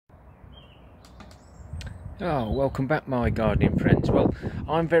Oh, welcome back my gardening friends. Well,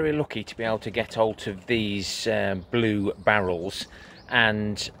 I'm very lucky to be able to get hold of these blue barrels,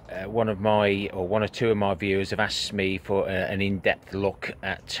 and one or two of my viewers have asked me for an in-depth look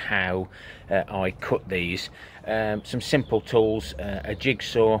at how I cut these. Some simple tools, a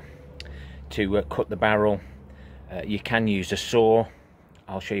jigsaw to cut the barrel. You can use a saw.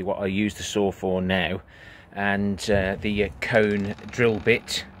 I'll show you what I use the saw for now, and the cone drill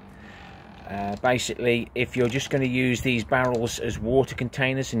bit. Basically, if you're just going to use these barrels as water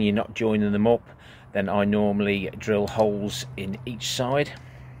containers and you're not joining them up, then I normally drill holes in each side,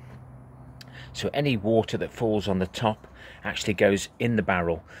 so any water that falls on the top actually goes in the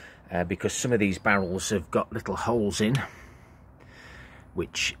barrel, because some of these barrels have got little holes in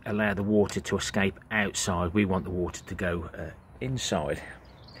which allow the water to escape outside. We want the water to go inside.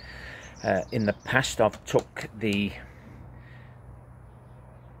 In the past, I've took the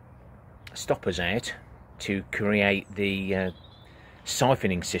stoppers out to create the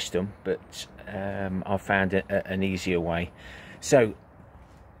siphoning system, but I've found an easier way. So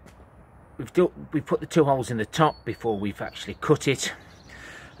we've put the two holes in the top before we've actually cut it.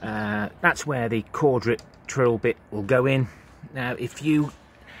 That's where the cord drill bit will go in. Now if you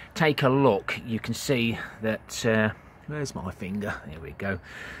take a look, you can see that where's my finger, there we go,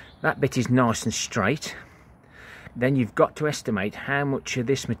 that bit is nice and straight. Then you've got to estimate how much of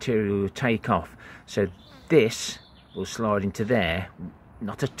this material will take off. So this will slide into there.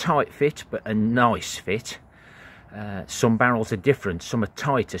 Not a tight fit, but a nice fit. Some barrels are different. Some are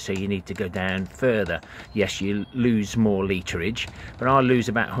tighter, so you need to go down further. Yes, you lose more litrage, but I lose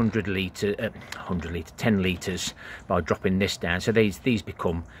about 10 litres by dropping this down. So these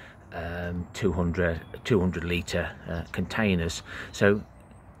become 200 litre containers. So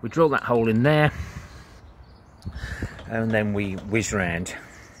we drill that hole in there, and then we whiz round.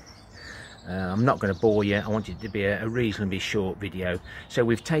 I'm not going to bore you. I want it to be a reasonably short video. So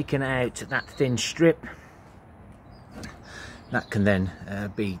we've taken out that thin strip. That can then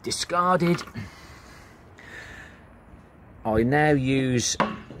be discarded. I now use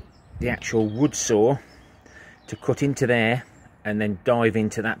the actual wood saw to cut into there and then dive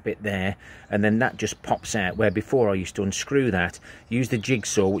into that bit there, and then that just pops out, where before I used to unscrew that, use the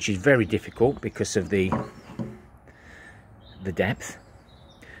jigsaw, which is very difficult because of the depth.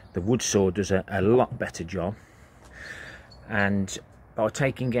 The wood saw does a lot better job. And by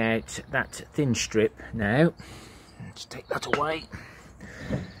taking out that thin strip now, let's take that away,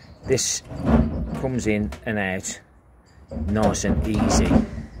 this comes in and out nice and easy,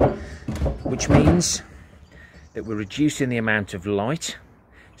 which means that we're reducing the amount of light.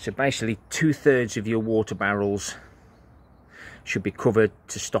 So basically 2/3 of your water barrels should be covered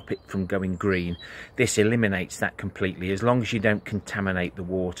to stop it from going green. This eliminates that completely. As long as you don't contaminate the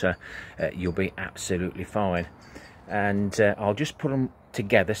water, you'll be absolutely fine. And I'll just put them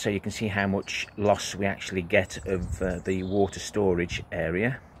together so you can see how much loss we actually get of the water storage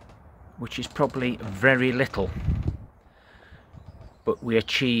area, which is probably very little, but we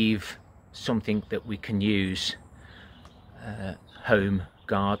achieve something that we can use home,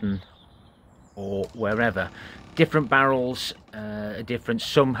 garden, or wherever. Different barrels are different.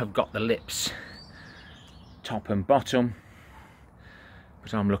 Some have got the lips top and bottom,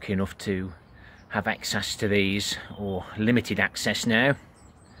 but I'm lucky enough to have access to these, or limited access now.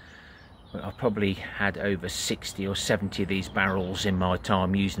 But I've probably had over 60 or 70 of these barrels in my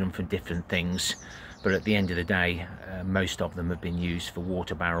time, using them for different things. But at the end of the day, most of them have been used for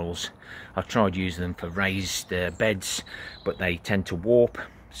water barrels. I've tried using them for raised beds, but they tend to warp.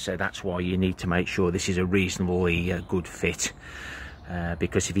 So that's why you need to make sure this is a reasonably good fit,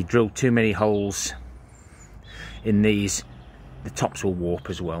 because if you drill too many holes in these, the tops will warp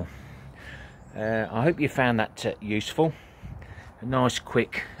as well. I hope you found that useful. A nice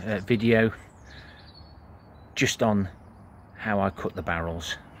quick video just on how I cut the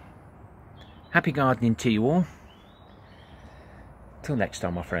barrels. Happy gardening to you all. Till next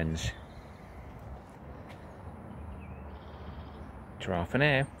time, my friends. Ta-ra for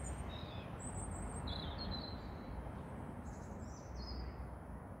now.